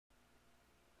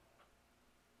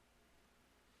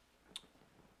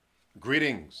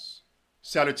Greetings,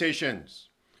 salutations.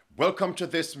 Welcome to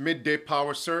this midday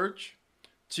power surge,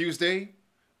 Tuesday,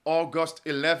 August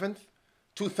 11th,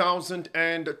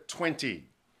 2020.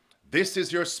 This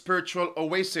is your spiritual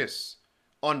oasis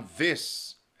on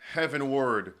this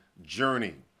heavenward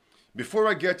journey. Before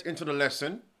I get into the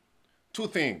lesson, two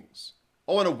things.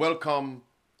 I want to welcome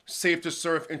Safe to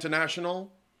Serve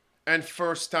International and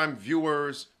first-time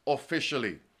viewers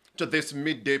officially to this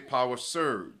midday power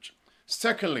surge.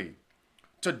 Secondly,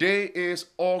 today is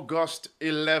August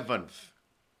 11th,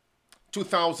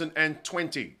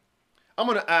 2020. I'm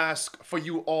going to ask for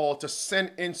you all to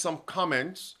send in some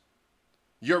comments,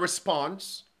 your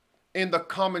response in the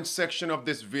comment section of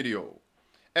this video,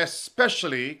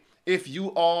 especially if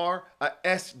you are a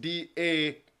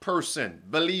SDA person,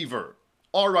 believer.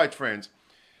 All right, friends,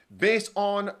 based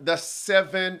on the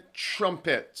 7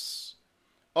 trumpets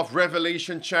of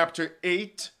Revelation chapter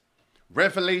 8,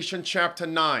 Revelation chapter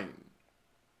 9,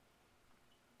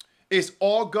 is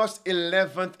August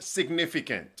 11th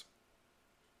significant?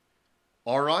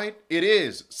 All right, it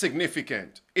is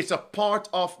significant. It's a part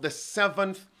of the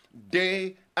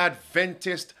Seventh-day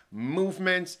Adventist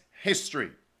movement's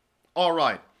history. All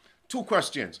right, 2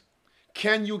 questions.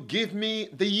 Can you give me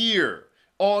the year,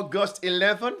 August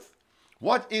 11th?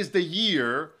 What is the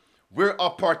year where a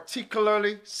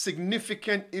particularly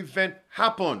significant event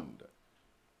happened?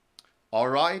 All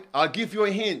right, I'll give you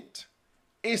a hint.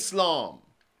 Islam,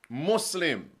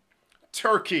 Muslim,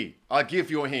 Turkey. I'll give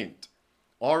you a hint.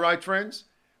 All right, friends,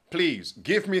 please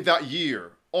give me that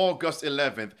year, August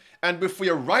 11th. And before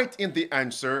you write in the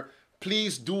answer,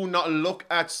 please do not look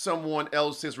at someone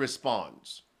else's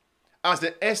response. As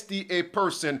the SDA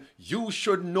person, you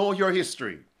should know your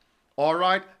history. All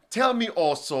right, tell me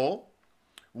also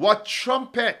what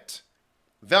trumpet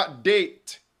that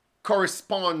date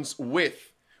corresponds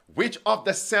with. Which of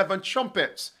the 7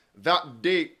 trumpets that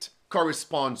date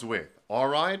corresponds with? All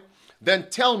right, then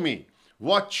tell me,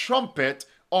 what trumpet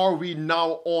are we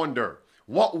now under?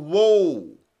 What woe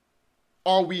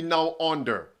are we now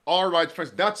under? All right,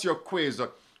 friends, that's your quiz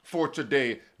for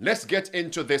today. Let's get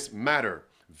into this matter.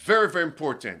 Very, very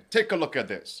important. Take a look at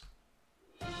this.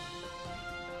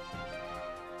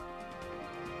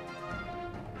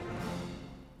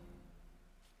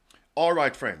 All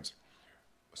right, friends.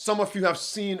 Some of you have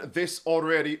seen this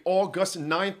already. August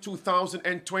 9th,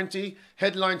 2020.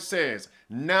 Headline says,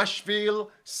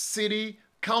 Nashville City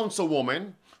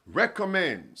Councilwoman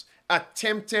recommends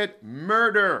attempted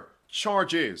murder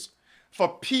charges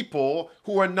for people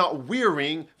who are not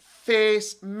wearing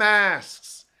face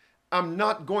masks. I'm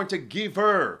not going to give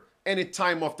her any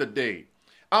time of the day.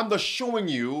 I'm just showing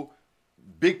you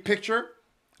big picture.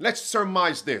 Let's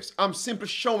surmise this. I'm simply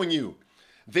showing you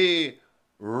the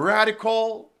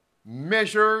radical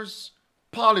measures,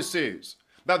 policies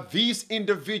that these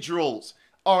individuals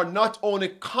are not only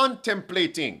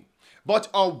contemplating, but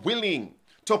are willing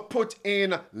to put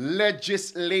in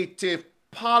legislative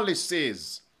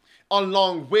policies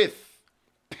along with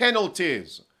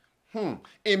penalties.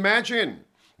 Imagine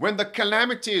when the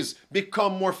calamities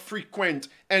become more frequent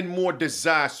and more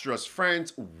disastrous.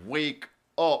 Friends, wake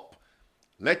up.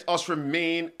 Let us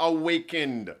remain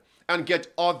awakened and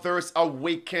get others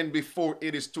awakened before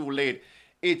it is too late.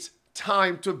 It's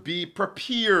time to be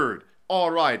prepared.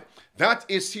 All right, that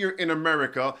is here in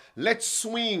America. Let's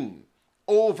swing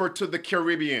over to the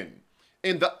Caribbean,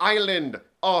 in the island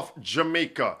of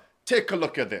Jamaica. Take a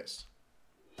look at this.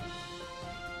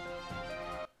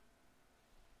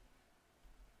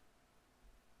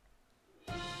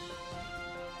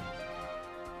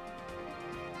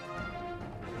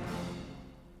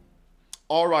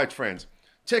 All right, friends.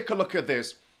 Take a look at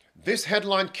this. This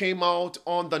headline came out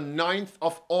on the 9th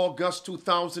of August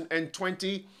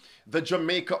 2020. The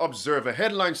Jamaica Observer.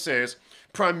 Headline says,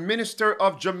 Prime Minister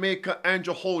of Jamaica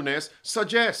Andrew Holness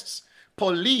suggests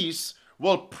police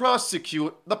will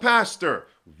prosecute the pastor.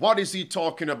 What is he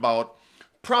talking about?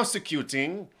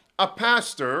 Prosecuting a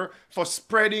pastor for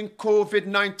spreading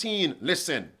COVID-19.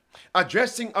 Listen,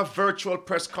 addressing a virtual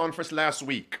press conference last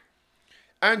week,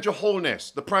 Andrew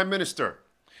Holness, the Prime Minister,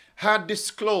 had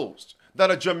disclosed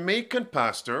that a Jamaican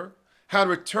pastor had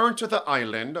returned to the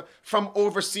island from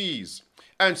overseas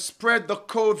and spread the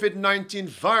COVID-19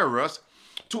 virus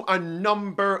to a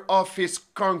number of his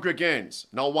congregants.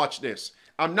 Now watch this.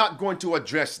 I'm not going to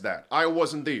address that. I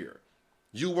wasn't there.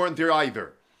 You weren't there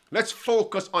either. Let's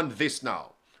focus on this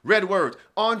now. Red word.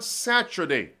 On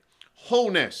Saturday,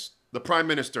 Holness, the Prime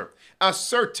Minister,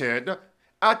 asserted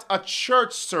at a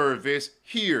church service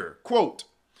here, quote,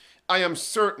 I am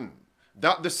certain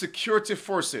that the security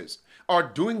forces are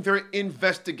doing their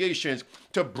investigations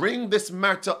to bring this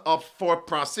matter up for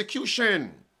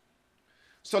prosecution.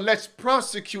 So let's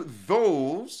prosecute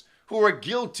those who are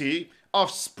guilty of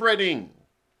spreading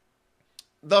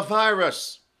the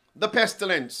virus, the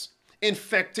pestilence,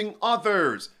 infecting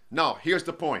others. Now, here's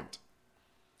the point.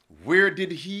 Where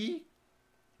did he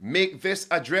make this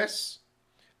address?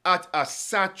 At a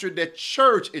Saturday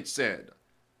church, it said.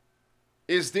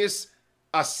 Is this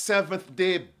a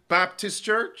Seventh-day Baptist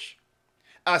church?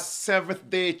 A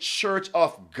Seventh-day Church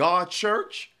of God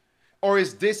church? Or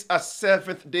is this a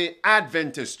Seventh-day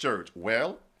Adventist church?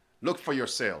 Well, look for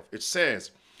yourself. It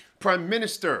says, Prime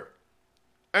Minister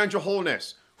Andrew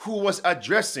Holness, who was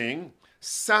addressing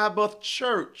Sabbath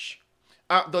church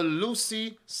at the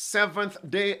Lucy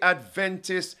Seventh-day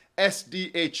Adventist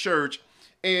SDA church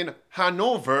in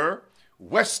Hanover,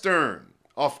 Western.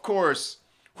 Of course,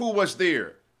 who was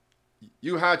there?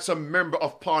 You had some member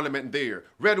of parliament there.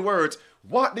 Red words.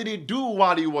 What did he do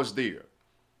while he was there?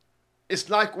 It's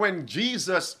like when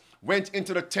Jesus went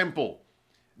into the temple.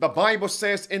 The Bible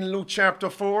says in Luke chapter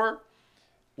 4,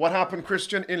 what happened,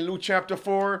 Christian? In Luke chapter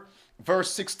 4,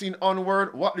 verse 16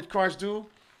 onward, what did Christ do?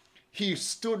 He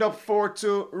stood up for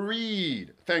to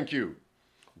read. Thank you.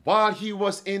 While he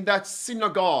was in that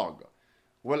synagogue.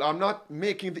 Well, I'm not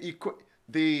making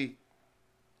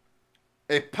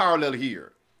a parallel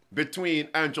here between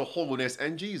Andrew Holness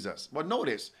and Jesus. But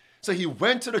notice, so he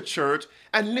went to the church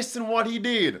and listen what he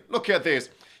did. Look at this.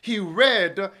 He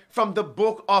read from the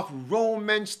book of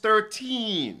Romans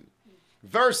 13,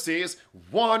 verses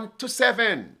 1 to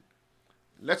 7.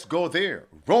 Let's go there.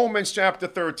 Romans chapter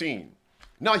 13.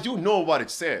 Now you know what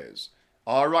it says.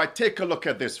 All right, take a look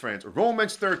at this, friends.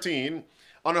 Romans 13,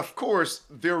 and of course,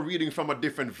 they're reading from a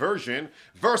different version.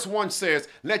 Verse 1 says,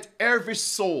 let every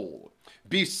soul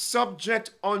be subject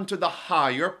unto the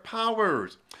higher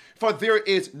powers, for there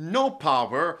is no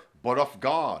power but of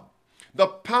God. The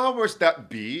powers that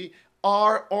be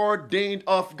are ordained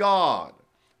of God.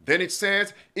 Then it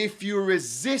says, if you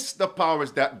resist the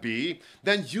powers that be,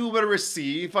 then you will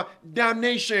receive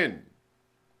damnation.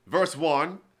 Verse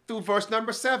 1 through verse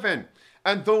number 7.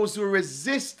 And those who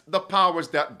resist the powers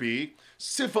that be,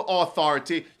 civil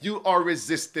authority, you are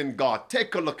resisting God.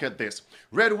 Take a look at this.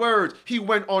 Red words, he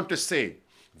went on to say,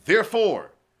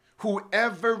 therefore,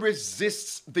 whoever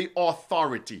resists the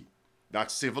authority,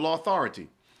 that's civil authority,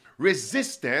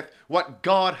 resisteth what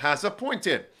God has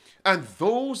appointed. And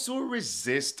those who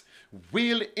resist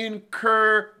will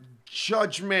incur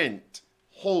judgment.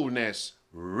 Wholeness,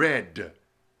 red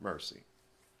mercy.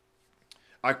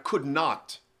 I could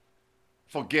not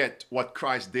forget what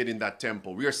Christ did in that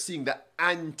temple. We are seeing the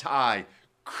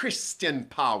anti-Christian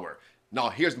power. Now,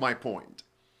 here's my point.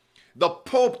 The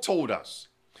Pope told us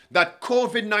that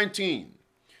COVID-19,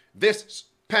 this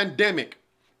pandemic,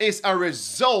 is a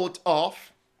result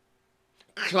of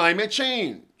climate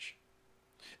change.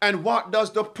 And what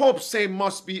does the Pope say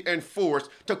must be enforced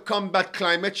to combat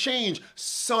climate change?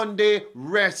 Sunday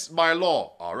rest by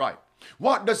law. All right.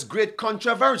 What does Great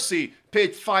Controversy,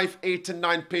 page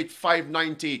 589, page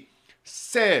 590,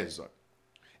 says?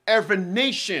 Every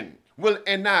nation will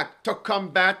enact to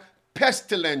combat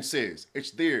pestilences.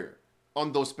 It's there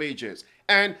on those pages.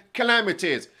 And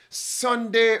calamities.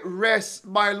 Sunday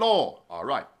rest by law. All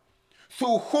right.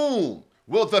 Through whom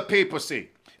will the papacy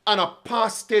and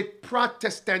apostate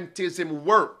Protestantism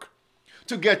work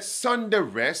to get Sunday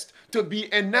rest to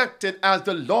be enacted as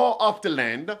the law of the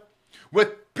land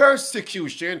with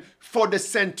persecution for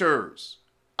dissenters,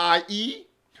 i.e.,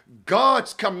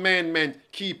 God's commandment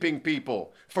keeping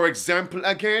people? For example,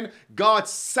 again, God's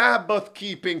Sabbath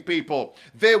keeping people.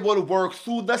 They will work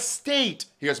through the state.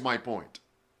 Here's my point.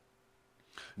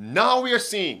 Now we are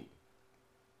seeing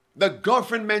the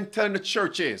government telling the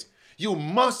churches, you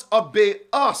must obey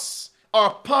us,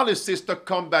 our policies to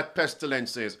combat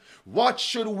pestilences. What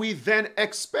should we then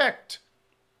expect?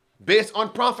 Based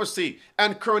on prophecy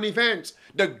and current events,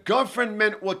 the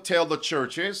government will tell the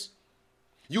churches,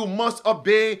 you must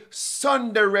obey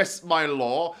Sunday rest by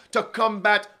law to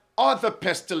combat other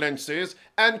pestilences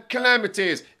and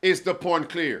calamities. Is the point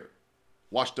clear?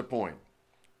 Watch the point.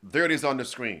 There it is on the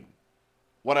screen.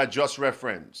 What I just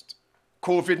referenced.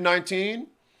 COVID-19,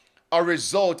 a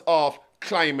result of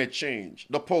climate change.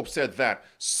 The Pope said that.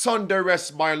 Sunday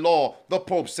rest by law. The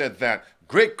Pope said that.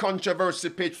 Great Controversy,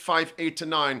 page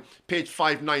 589, page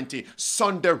 590.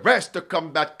 Sunday rest to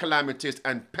combat calamities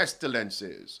and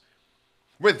pestilences.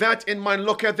 With that in mind,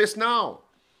 look at this now.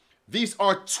 These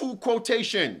are two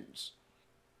quotations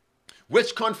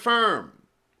which confirm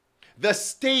the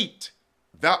state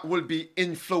that will be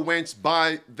influenced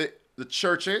by the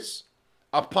churches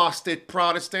apostate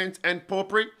Protestants and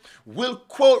popery, will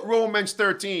quote Romans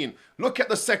 13. Look at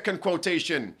the second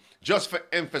quotation, just for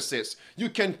emphasis. You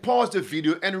can pause the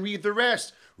video and read the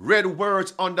rest. Red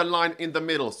words underlined in the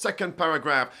middle. Second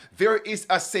paragraph. There is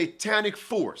a satanic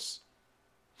force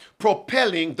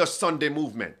propelling the Sunday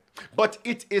movement, but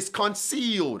it is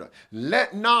concealed.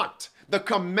 Let not the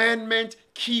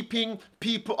commandment-keeping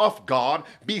people of God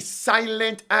be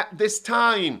silent at this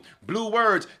time. Blue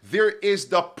words. There is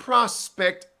the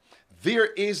prospect. There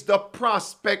is the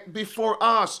prospect before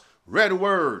us. Red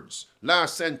words.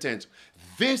 Last sentence.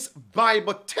 This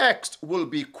Bible text will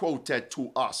be quoted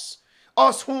to us.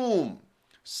 Us whom?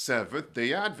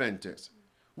 Seventh-day Adventists.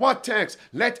 What text?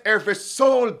 Let every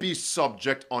soul be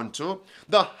subject unto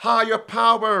the higher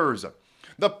powers.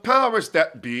 The powers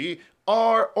that be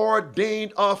are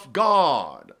ordained of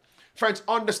God. Friends,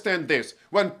 understand this.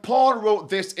 When Paul wrote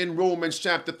this in Romans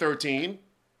chapter 13,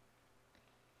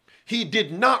 he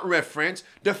did not reference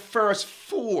the first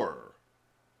 4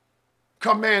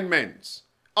 commandments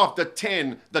of the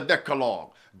 10, the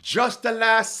Decalogue. Just the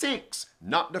last 6,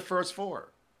 not the first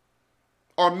 4.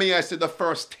 Or may I say the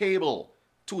first table,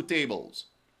 2 tables.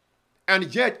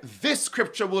 And yet this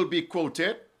scripture will be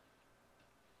quoted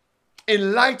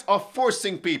in light of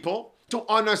forcing people to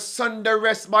honor Sunday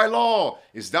rest by law.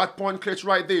 Is that point clear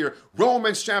right there?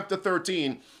 Romans chapter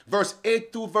 13, verse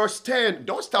 8 to verse 10.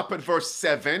 Don't stop at verse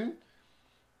 7.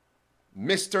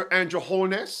 Mr. Andrew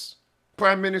Holness,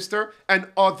 Prime Minister, and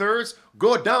others,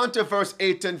 go down to verse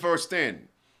 8 and verse 10.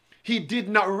 He did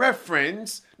not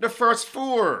reference the first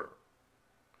 4.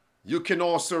 You can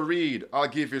also read, I'll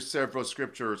give you several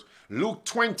scriptures, Luke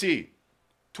 20,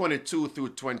 22 through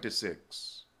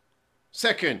 26.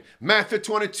 Second, Matthew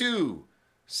 22,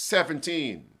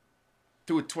 17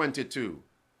 through 22.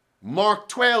 Mark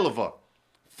 12,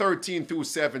 13 through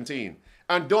 17.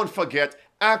 And don't forget,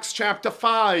 Acts chapter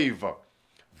 5,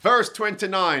 verse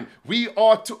 29. We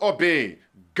ought to obey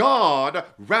God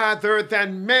rather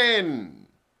than men.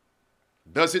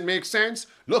 Does it make sense?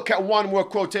 Look at one more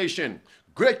quotation.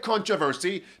 Great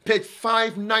Controversy, page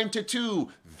 592.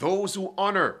 Those who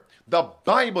honor the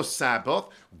Bible Sabbath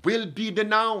will be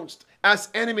denounced as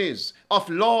enemies of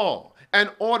law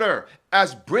and order,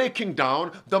 as breaking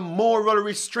down the moral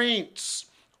restraints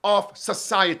of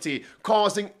society,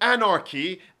 causing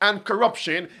anarchy and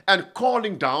corruption, and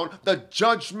calling down the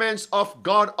judgments of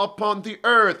God upon the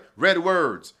earth. Red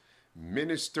words.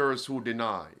 Ministers who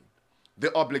deny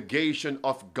the obligation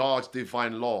of God's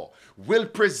divine law will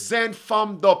present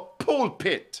from the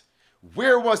pulpit.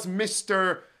 Where was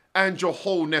Mr. Andrew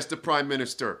Holness, the Prime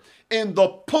Minister? In the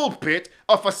pulpit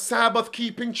of a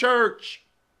Sabbath-keeping church.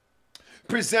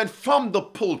 Present from the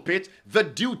pulpit the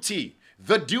duty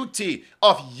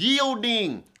of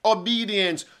yielding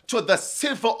obedience to the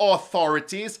civil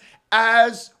authorities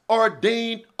as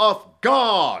ordained of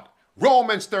God.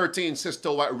 Romans 13,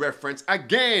 Sister White reference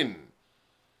again.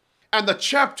 And the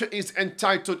chapter is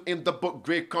entitled in the book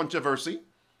Great Controversy,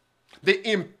 The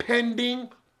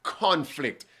Impending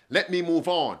Conflict. Let me move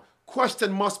on.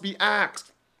 Question must be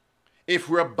asked. If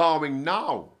we're bowing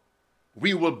now,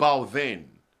 we will bow then.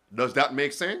 Does that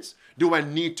make sense? Do I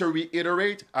need to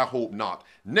reiterate? I hope not.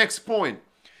 Next point.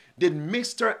 Did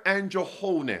Mr. Andrew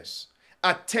Holness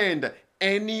attend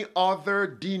any other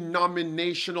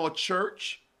denominational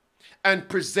church and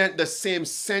present the same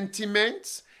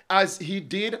sentiments as he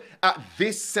did at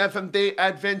this Seventh-day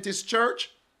Adventist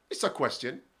church? It's a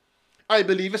question. I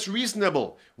believe it's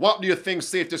reasonable. What do you think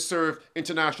safe to serve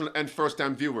international and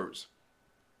first-time viewers?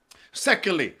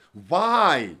 Secondly,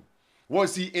 why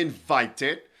was he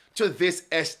invited to this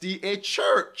SDA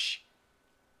church?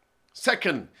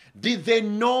 Second, did they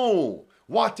know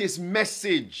what his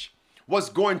message was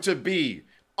going to be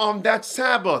on that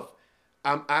Sabbath?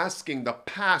 I'm asking the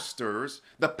pastors,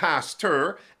 the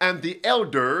pastor, and the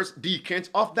elders, deacons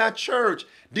of that church.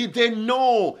 Did they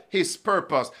know his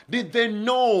purpose? Did they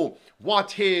know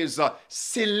what his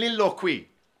soliloquy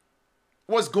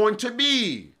was going to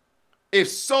be? If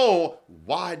so,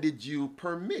 why did you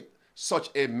permit such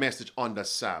a message on the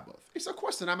Sabbath? It's a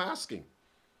question I'm asking.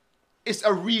 It's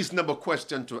a reasonable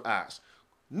question to ask.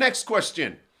 Next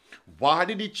question. Why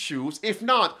did he choose? If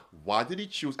not, why did he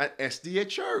choose an SDA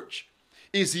church?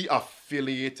 Is he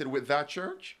affiliated with that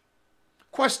church?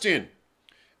 Question.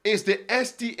 Is the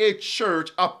SDA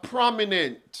church a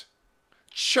prominent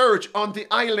church on the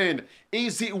island?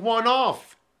 Is it one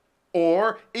off?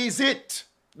 Or is it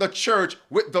the church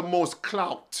with the most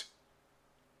clout,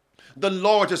 the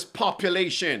largest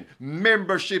population,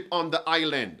 membership on the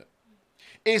island?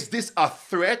 Is this a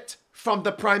threat from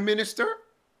the Prime Minister?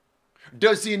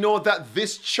 Does he know that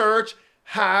this church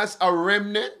has a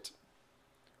remnant?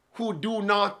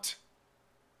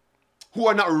 who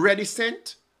are not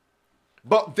reticent,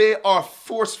 but they are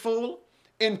forceful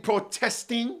in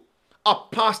protesting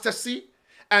apostasy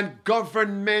and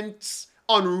government's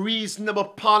unreasonable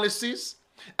policies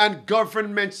and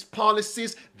government's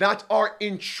policies that are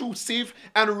intrusive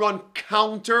and run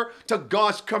counter to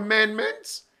God's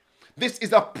commandments. This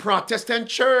is a Protestant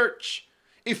church.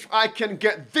 If I can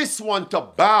get this one to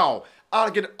bow, I'll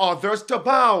get others to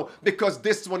bow because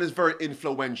this one is very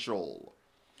influential.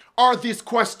 Are these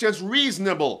questions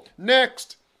reasonable?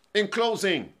 Next, in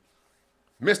closing,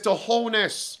 Mr.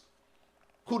 Holness,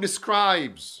 who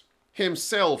describes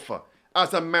himself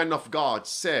as a man of God,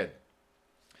 said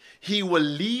he will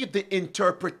leave the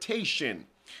interpretation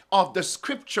of the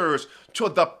scriptures to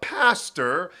the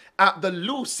pastor at the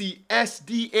Lucy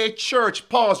SDA church.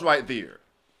 Pause right there.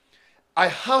 I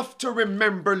have to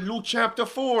remember Luke chapter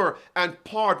 4, and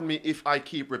pardon me if I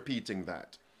keep repeating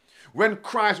that. When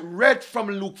Christ read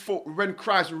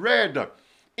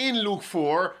in Luke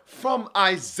 4 from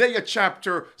Isaiah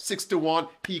chapter 61,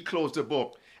 he closed the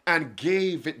book and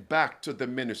gave it back to the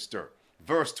minister.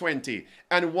 Verse 20.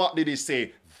 And what did he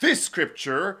say? This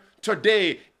scripture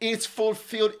today is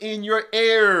fulfilled in your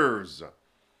ears.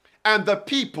 And the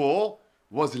people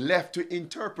was left to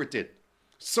interpret it.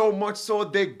 So much so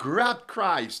they grabbed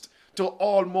Christ to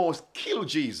almost kill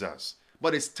Jesus.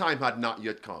 But his time had not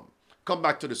yet come. Come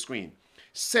back to the screen.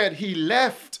 Said he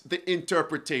left the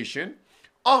interpretation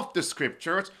of the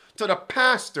scriptures to the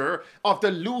pastor of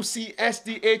the Lucy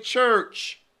SDA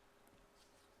church.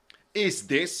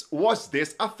 Was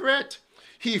this a threat?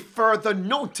 He further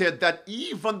noted that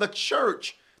even the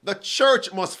church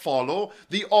must follow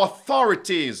the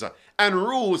authorities and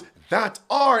rules that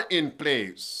are in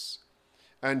place.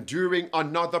 And during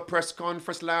another press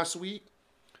conference last week,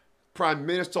 Prime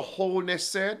Minister Holness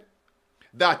said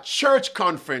that church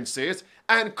conferences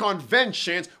and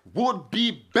conventions would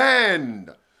be banned.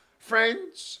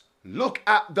 Friends, look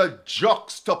at the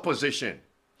juxtaposition.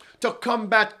 To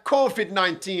combat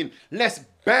COVID-19, let's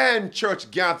ban church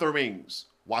gatherings.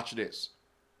 Watch this.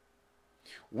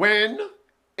 When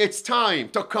it's time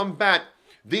to combat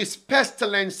these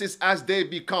pestilences as they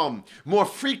become more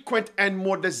frequent and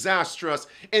more disastrous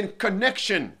in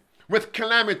connection with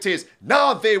calamities,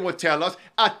 now they will tell us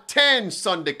attend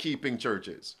Sunday keeping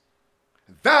churches.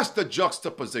 That's the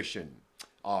juxtaposition.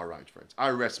 All right, friends, I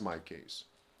rest my case.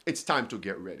 It's time to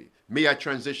get ready. May I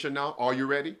transition now? Are you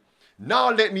ready?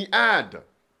 Now let me add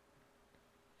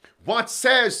what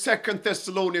says 2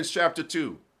 Thessalonians chapter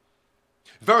 2,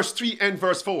 verse 3 and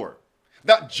verse 4.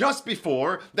 That just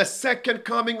before the second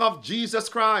coming of Jesus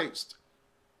Christ,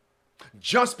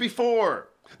 just before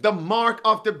the mark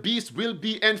of the beast will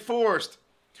be enforced,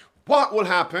 what will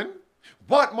happen?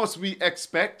 What must we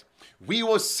expect? We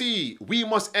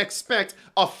must expect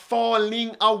a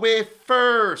falling away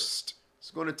first.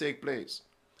 It's going to take place.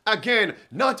 Again,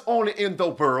 not only in the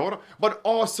world, but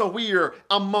also here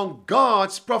among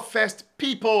God's professed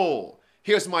people.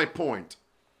 Here's my point.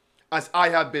 As I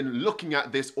have been looking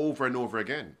at this over and over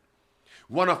again,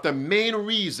 one of the main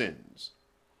reasons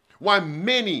why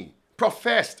many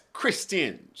professed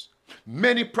Christians,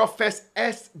 many professed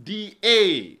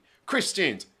SDA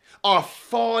Christians are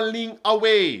falling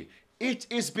away, it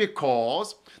is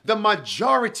because the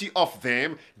majority of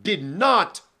them did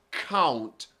not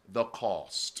count the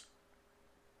cost.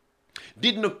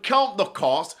 Didn't count the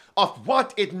cost of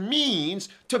what it means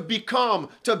to be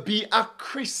a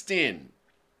Christian.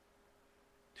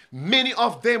 Many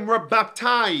of them were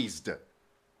baptized,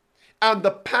 and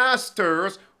the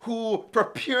pastors who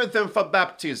prepared them for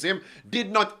baptism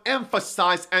did not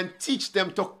emphasize and teach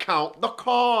them to count the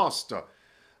cost.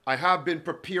 I have been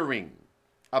preparing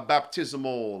a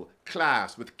baptismal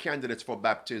class with candidates for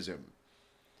baptism.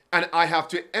 And I have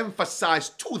to emphasize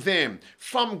to them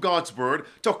from God's word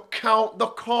to count the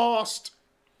cost.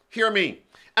 Hear me.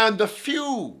 And the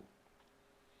few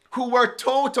who were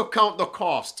told to count the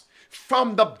cost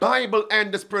from the Bible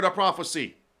and the Spirit of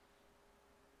Prophecy,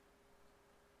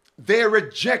 they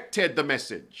rejected the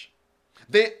message.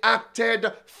 They acted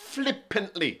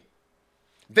flippantly.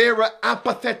 They were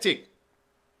apathetic.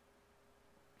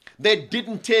 They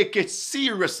didn't take it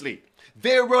seriously.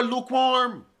 They were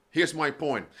lukewarm. Here's my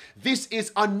point. This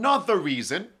is another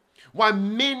reason why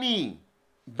many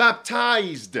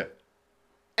baptized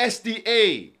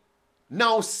SDA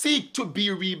now seek to be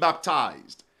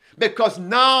rebaptized, because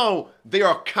now they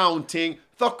are counting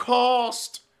the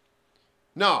cost.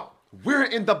 Now, where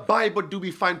in the Bible do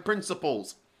we find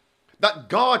principles that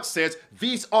God says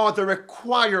these are the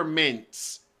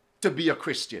requirements to be a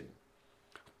Christian?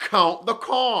 Count the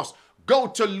cost. Go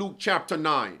to Luke chapter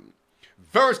 9.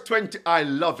 Verse 20, I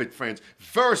love it, friends.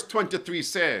 Verse 23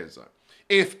 says,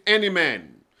 if any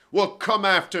man will come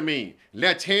after me,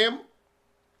 let him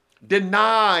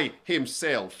deny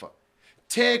himself,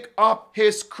 take up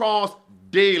his cross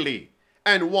daily,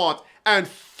 and what? And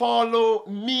follow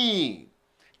me.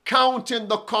 Counting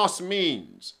the cost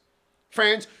means,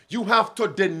 friends, you have to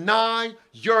deny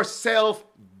yourself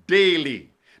daily.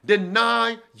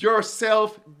 Deny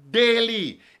yourself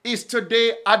daily. Is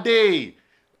today a day?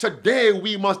 Today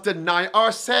we must deny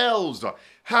ourselves.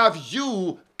 Have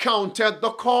you counted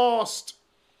the cost?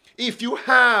 If you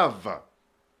have,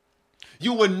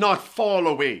 you will not fall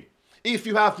away. If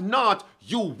you have not,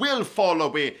 you will fall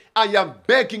away. I am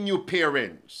begging you,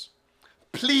 parents,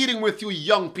 pleading with you,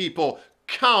 young people,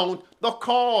 count the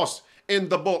cost. In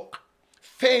the book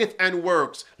Faith and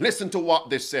Works, listen to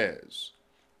what this says.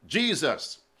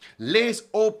 Jesus lays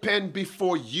open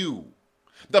before you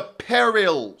the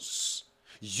perils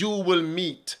you will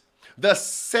meet, the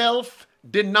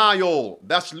self-denial,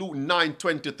 that's Luke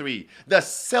 9:23, the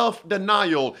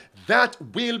self-denial that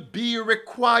will be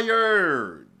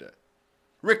required.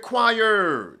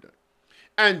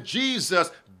 And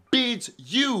Jesus bids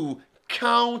you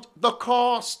count the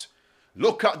cost.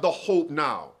 Look at the hope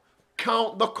now.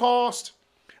 Count the cost,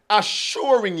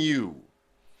 assuring you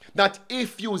that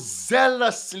if you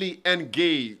zealously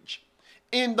engage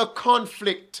in the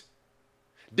conflict,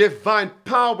 divine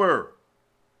power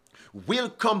will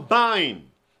combine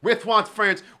with what,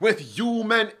 friends? With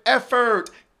human effort.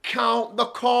 Count the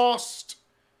cost.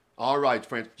 All right,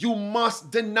 friends, you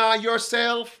must deny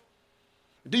yourself.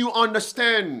 Do you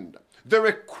understand the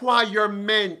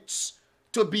requirements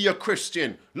to be a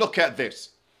Christian? Look at this.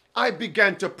 I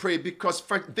began to pray because,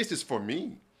 friend, this is for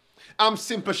me. I'm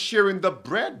simply sharing the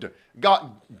bread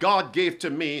God gave to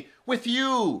me with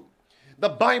you. The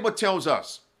Bible tells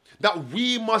us that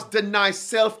we must deny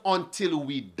self until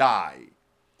we die.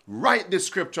 Write this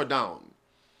scripture down.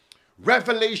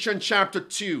 Revelation chapter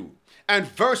 2 and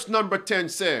verse number 10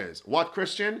 says, what,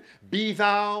 Christian? Be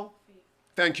thou,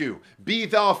 thank you, be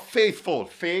thou faithful.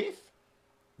 Faith?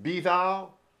 Be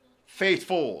thou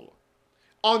faithful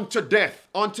unto death.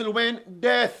 Until when?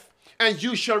 Death. And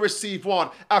you shall receive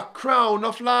what? A crown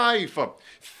of life.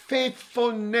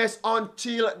 Faithfulness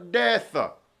until death.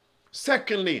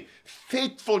 Secondly,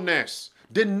 faithfulness,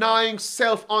 denying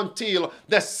self until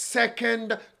the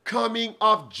second coming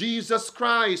of Jesus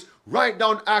Christ. Write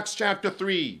down Acts chapter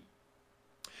 3.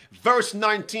 Verse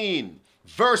 19.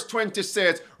 Verse 20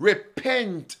 says,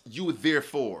 repent you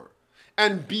therefore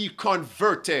and be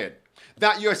converted,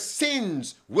 that your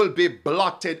sins will be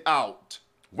blotted out.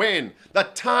 When? The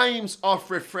times of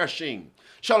refreshing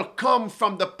shall come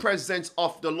from the presence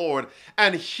of the Lord,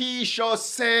 and he shall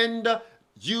send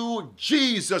you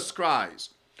Jesus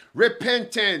Christ.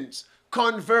 Repentance,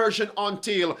 conversion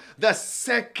until the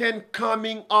second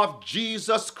coming of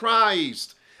Jesus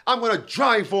Christ. I'm going to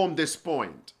drive home this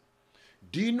point.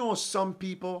 Do you know some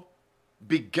people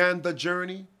began the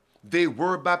journey? They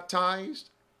were baptized.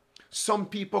 Some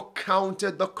people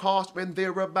counted the cost when they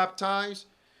were baptized,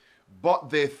 but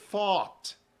they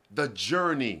thought the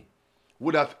journey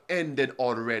would have ended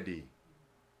already.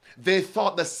 They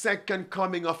thought the second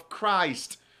coming of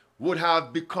Christ would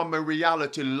have become a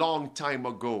reality long time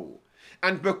ago.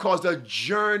 And because the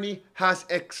journey has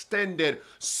extended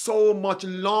so much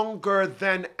longer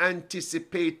than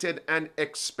anticipated and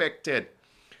expected,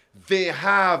 they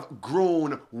have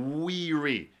grown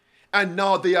weary. And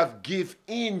now they have given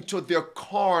in to their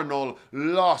carnal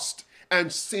lust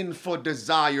and sinful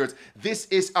desires. This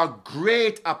is a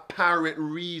great apparent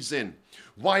reason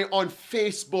why on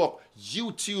Facebook,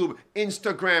 YouTube,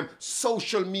 Instagram,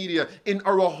 social media, in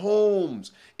our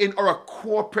homes, in our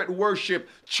corporate worship,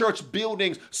 church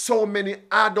buildings, so many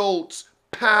adults,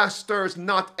 pastors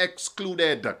not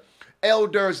excluded,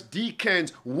 elders,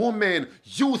 deacons, women,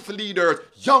 youth leaders,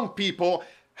 young people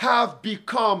have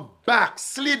become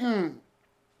backslidden.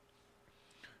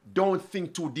 Don't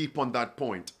think too deep on that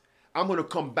point. I'm going to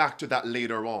come back to that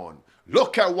later on.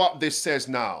 Look at what this says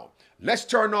now. Let's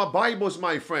turn our Bibles,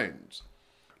 my friends.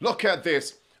 Look at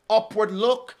this. Upward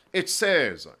look, it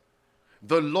says,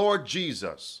 the Lord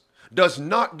Jesus does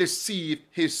not deceive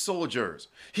his soldiers.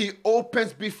 He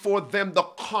opens before them the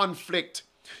conflict.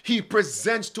 He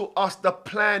presents to us the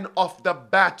plan of the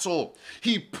battle.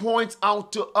 He points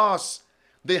out to us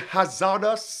the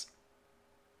hazardous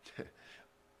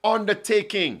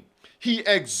undertaking. He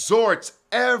exhorts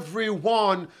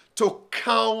everyone to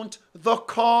count the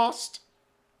cost.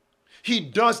 He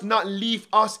does not leave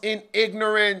us in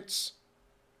ignorance.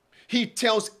 He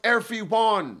tells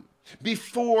everyone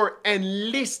before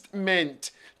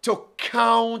enlistment to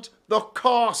count the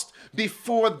cost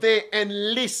before they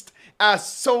enlist as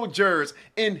soldiers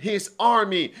in his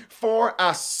army. For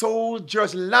a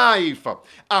soldier's life,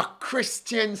 a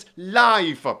Christian's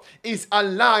life, is a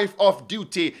life of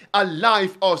duty, a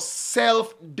life of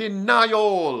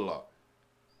self-denial.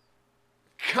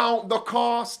 Count the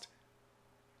cost.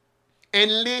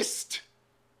 Enlist.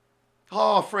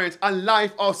 Oh, friends, a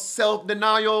life of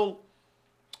self-denial.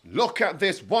 Look at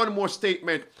this, one more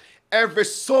statement. Every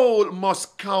soul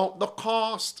must count the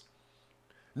cost.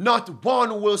 Not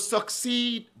one will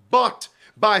succeed, but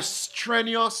by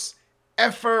strenuous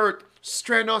effort.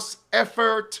 Strenuous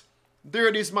effort. There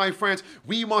it is, my friends.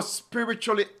 We must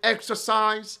spiritually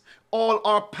exercise all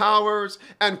our powers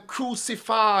and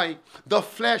crucify the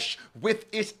flesh with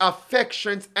its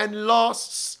affections and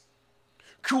lusts.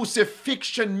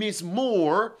 Crucifixion means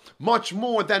more, much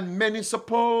more than many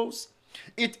suppose.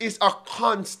 It is a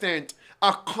constant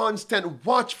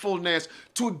watchfulness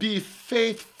to be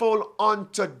faithful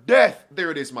unto death.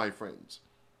 There it is, my friends.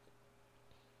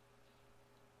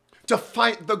 To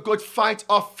fight the good fight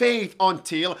of faith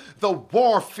until the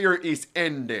warfare is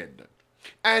ended.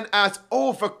 And as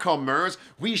overcomers,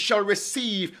 we shall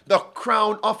receive the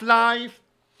crown of life.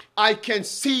 I can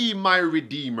see my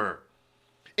Redeemer,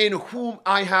 in whom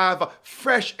I have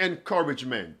fresh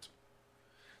encouragement,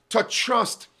 to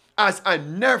trust as a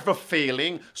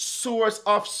never-failing source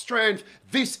of strength.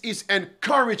 This is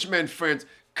encouragement, friends.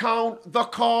 Count the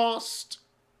cost.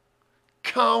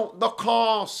 Count the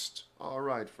cost. All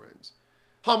right, friends.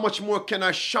 How much more can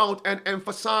I shout and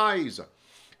emphasize?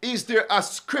 Is there a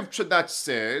scripture that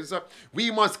says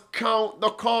we must count the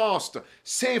cost?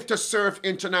 Safe to Serve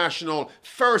International,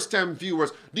 first-time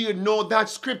viewers, do you know that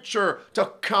scripture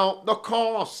to count the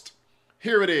cost?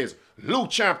 Here it is, Luke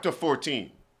chapter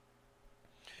 14.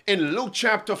 In Luke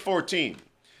chapter 14,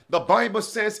 the Bible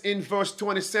says in verse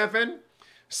 27,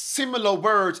 similar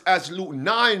words as Luke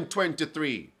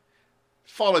 9:23.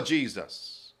 Follow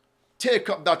Jesus. Take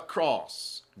up that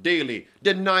cross daily.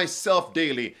 Deny self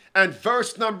daily. And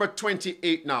verse number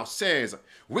 28 now says,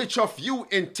 which of you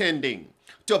intending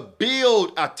to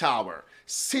build a tower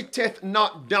sitteth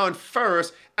not down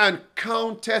first and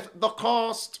counteth the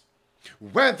cost,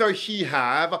 whether he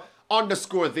have,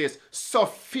 underscore this,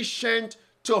 sufficient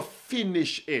to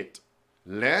finish it,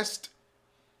 lest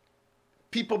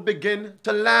people begin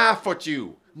to laugh at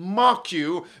you, mock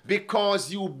you,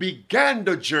 because you began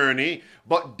the journey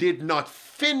but did not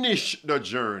finish the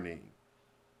journey.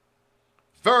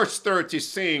 Verse 30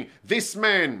 saying, this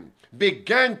man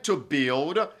began to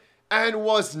build and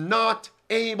was not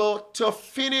able to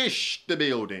finish the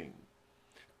building.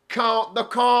 Count the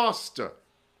cost.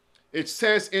 It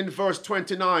says in verse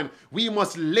 29, we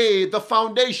must lay the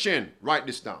foundation. Write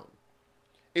this down.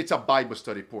 It's a Bible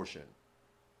study portion.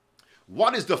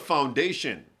 What is the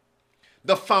foundation?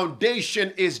 The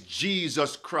foundation is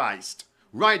Jesus Christ.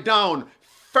 Write down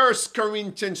 1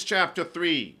 Corinthians chapter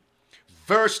 3,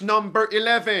 verse number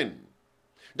 11.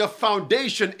 The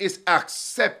foundation is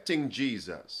accepting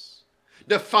Jesus.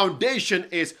 The foundation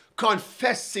is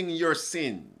confessing your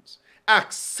sins,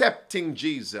 accepting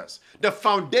Jesus. The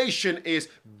foundation is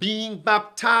being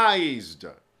baptized.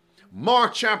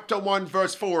 Mark chapter 1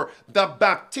 verse 4, the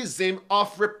baptism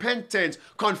of repentance,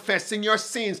 confessing your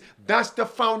sins. That's the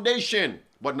foundation.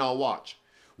 But now watch.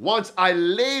 Once I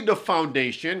lay the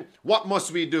foundation, what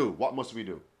must we do? What must we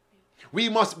do? We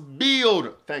must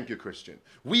build. Thank you, Christian.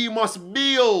 We must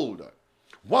build.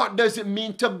 What does it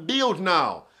mean to build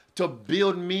now? To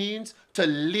build means to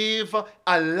live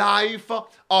a life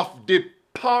of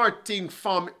departing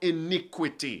from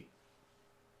iniquity.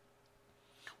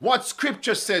 What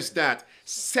scripture says that?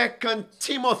 2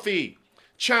 Timothy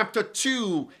chapter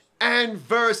 2 and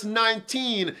verse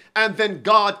 19. And then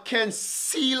God can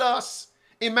seal us.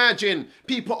 Imagine,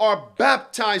 people are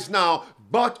baptized now,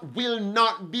 but will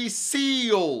not be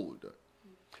sealed.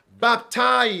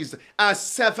 Baptized as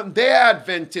Seventh-day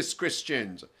Adventist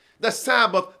Christians. The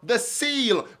Sabbath, the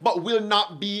seal, but will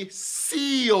not be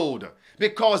sealed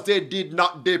because they did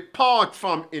not depart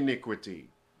from iniquity.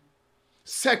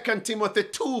 2 Timothy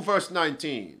 2 verse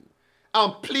 19.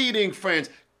 I'm pleading, friends,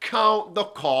 count the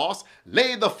cost,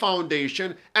 lay the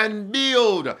foundation, and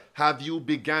build. Have you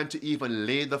begun to even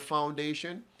lay the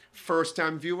foundation?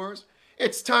 First-time viewers,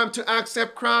 it's time to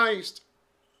accept Christ.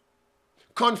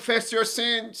 Confess your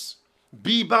sins.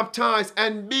 Be baptized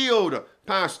and build.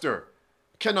 Pastor,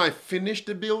 can I finish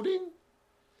the building?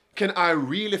 Can I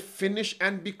really finish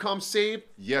and become saved?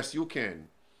 Yes, you can.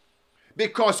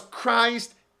 Because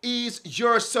Christ is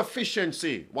your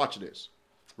sufficiency. Watch this.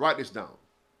 Write this down.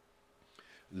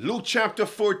 Luke chapter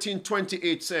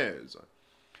 14:28 says,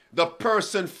 the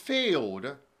person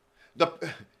failed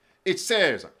It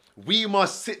says, we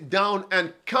must sit down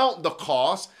and count the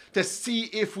cost to see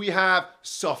if we have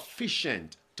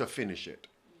sufficient to finish it.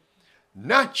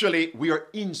 Naturally, we are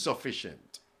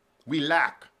insufficient. We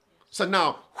lack. So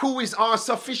now, who is our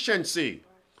sufficiency?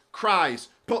 Christ.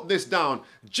 Put this down.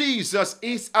 Jesus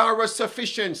is our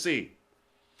sufficiency.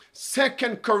 2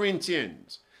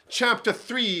 Corinthians chapter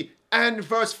 3 and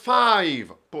verse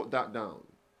 5. Put that down.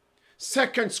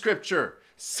 Second scripture,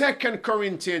 2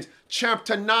 Corinthians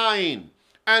chapter 9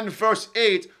 and verse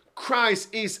 8.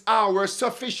 Christ is our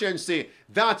sufficiency.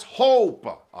 That's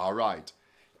hope. All right.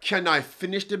 Can I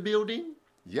finish the building?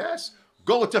 Yes.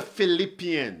 Go to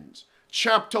Philippians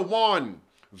chapter 1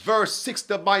 verse 6.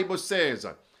 The Bible says,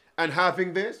 and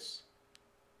having this,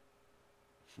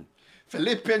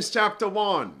 Philippians chapter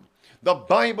 1, the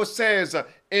Bible says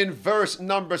in verse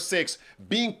number 6,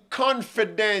 being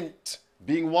confident,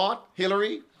 being what,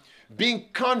 Hillary? Being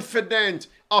confident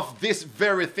of this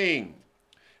very thing,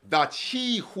 that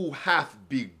he who hath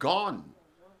begun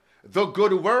the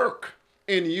good work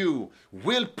in you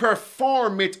will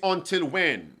perform it until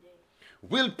when?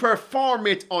 Will perform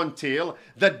it until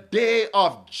the day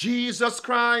of Jesus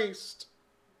Christ.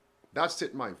 That's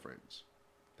it, my friends.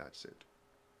 That's it.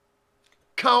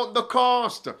 Count the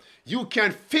cost. You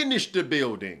can finish the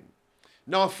building.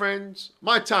 Now, friends,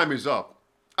 my time is up.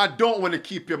 I don't want to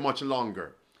keep you much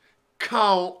longer.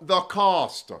 Count the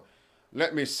cost.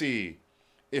 Let me see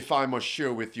if I must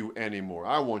share with you anymore.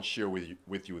 I won't share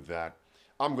with you that.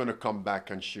 I'm going to come back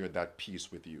and share that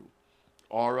piece with you.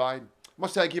 All right.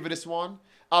 Must I give it this one?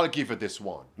 I'll give it this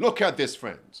one. Look at this,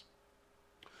 friends.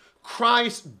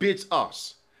 Christ bids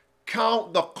us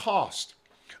count the cost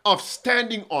of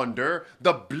standing under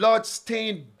the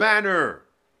blood-stained banner.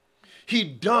 He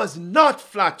does not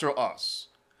flatter us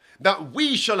that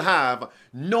we shall have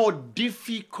no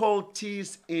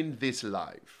difficulties in this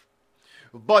life.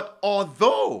 But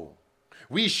although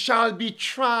we shall be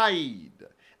tried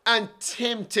and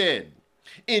tempted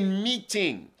in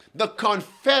meeting the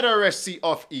confederacy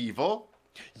of evil,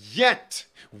 yet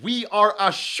we are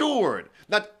assured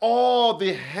that all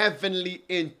the heavenly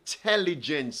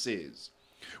intelligences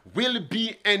will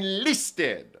be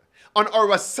enlisted on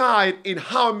our side in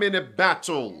how many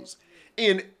battles?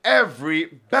 In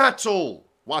every battle.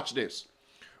 Watch this.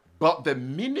 But the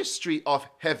ministry of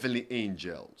heavenly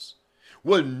angels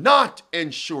will not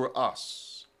ensure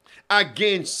us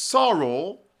against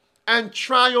sorrow and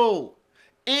trial.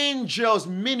 Angels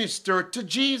minister to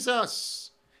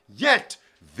Jesus, yet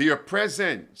their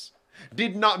presence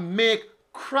did not make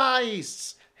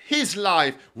Christ, his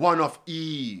life, one of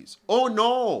ease. Oh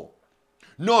no,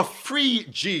 nor free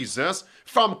Jesus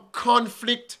from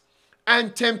conflict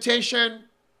and temptation.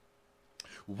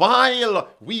 While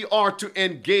we are to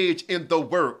engage in the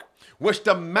work which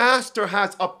the Master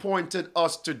has appointed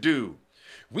us to do,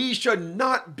 we should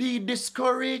not be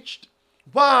discouraged.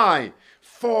 Why?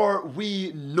 For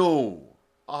we know,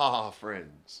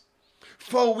 friends,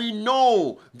 for we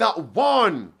know that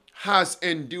one has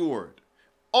endured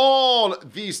all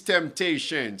these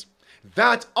temptations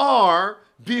that are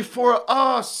before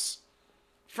us.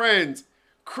 Friends,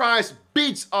 Christ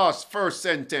bids us, first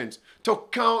sentence, to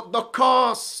count the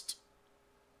cost.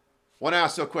 I want to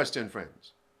ask you a question,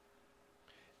 friends.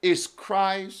 Is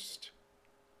Christ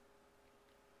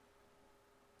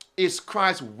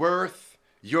worth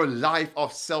your life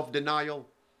of self-denial?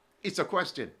 It's a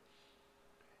question.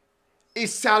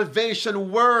 Is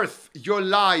salvation worth your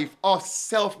life of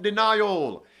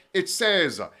self-denial? It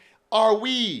says, are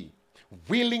we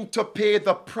willing to pay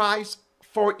the price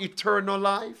for eternal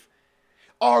life?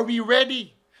 Are we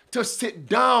ready to sit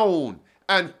down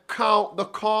and count the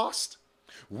cost?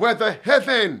 Whether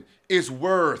heaven is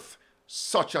worth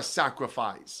such a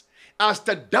sacrifice as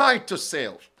to die to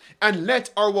self and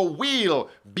let our will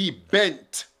be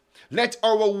bent. Let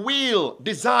our will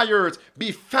desires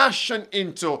be fashioned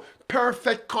into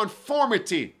perfect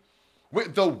conformity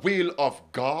with the will of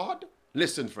God.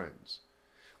 Listen, friends,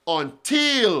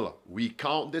 until we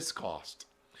count this cost,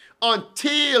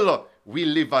 until we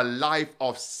live a life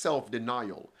of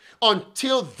self-denial,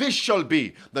 until this shall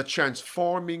be the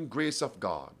transforming grace of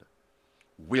God,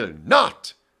 will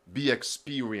not be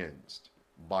experienced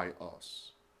by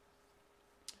us.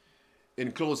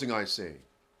 In closing, I say,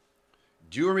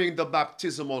 during the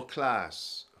baptismal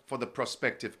class for the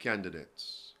prospective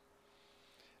candidates,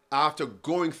 after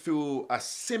going through a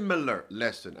similar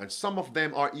lesson, and some of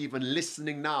them are even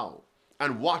listening now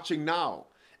and watching now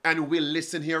and will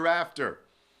listen hereafter,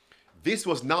 this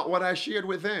was not what I shared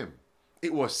with them.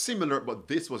 It was similar, but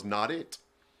this was not it.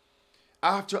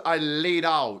 After I laid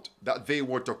out that they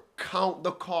were to count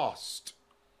the cost,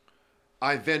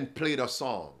 I then played a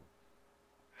song.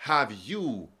 Have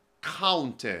you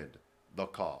counted the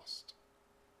cost?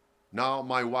 Now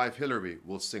my wife Hillary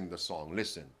will sing the song.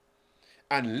 Listen.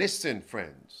 And listen,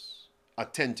 friends,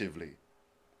 attentively,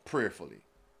 prayerfully.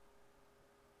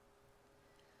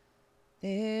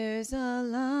 There's a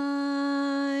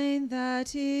line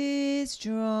that is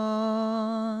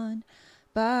drawn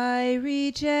by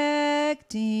rejecting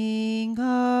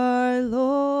our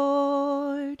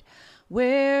Lord,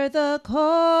 where the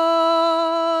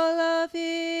call of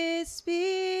his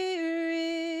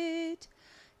Spirit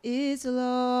is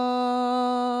lost,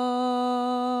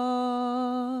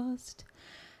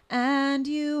 and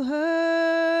you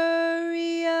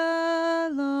hurry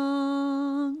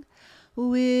along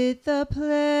with the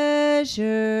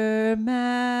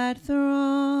pleasure-mad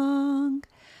throng.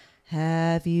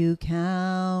 Have you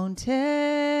counted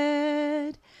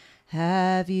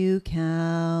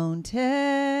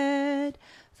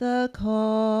the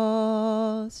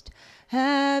cost?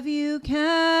 Have you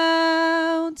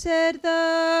counted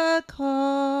the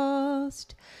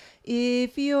cost?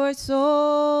 If your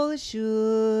soul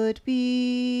should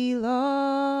be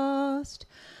lost,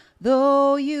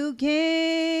 though you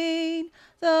gain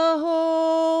the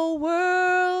whole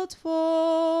world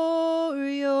for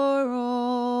your own.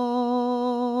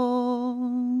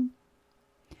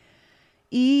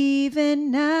 Even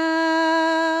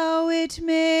now it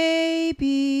may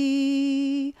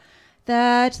be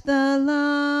that the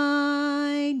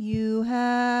line you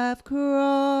have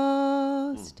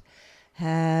crossed.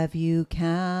 Have you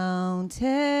counted?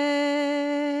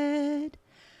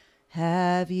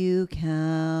 Have you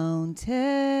counted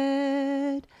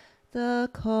the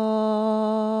cost?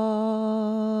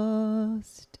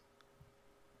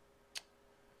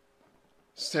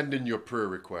 Send in your prayer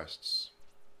requests.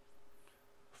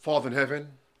 Father in heaven,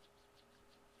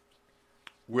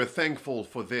 we're thankful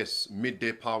for this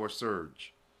midday power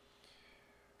surge.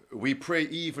 We pray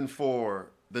even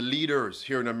for the leaders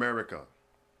here in America.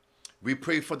 We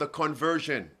pray for the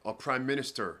conversion of Prime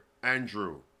Minister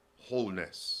Andrew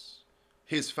Holness,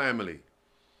 his family,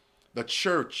 the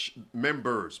church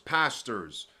members,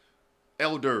 pastors,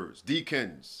 elders,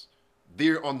 deacons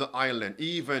there on the island,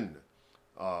 even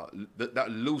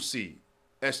that Lucy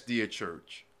SDA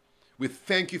church. We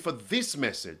thank you for this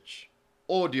message.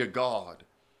 Oh, dear God,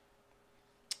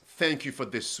 thank you for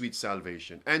this sweet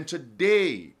salvation. And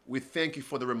today, we thank you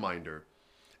for the reminder.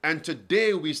 And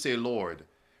today we say, Lord,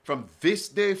 from this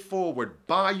day forward,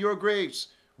 by your grace,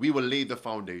 we will lay the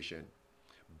foundation.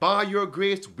 By your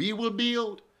grace, we will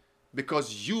build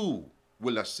because you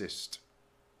will assist.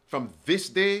 From this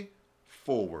day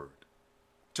forward,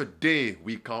 today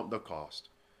we count the cost.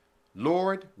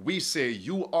 Lord, we say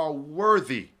you are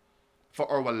worthy for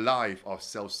our life of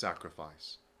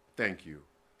self-sacrifice. Thank you.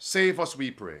 Save us, we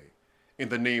pray. In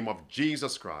the name of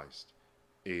Jesus Christ,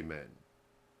 amen.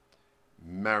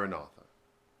 Maranatha.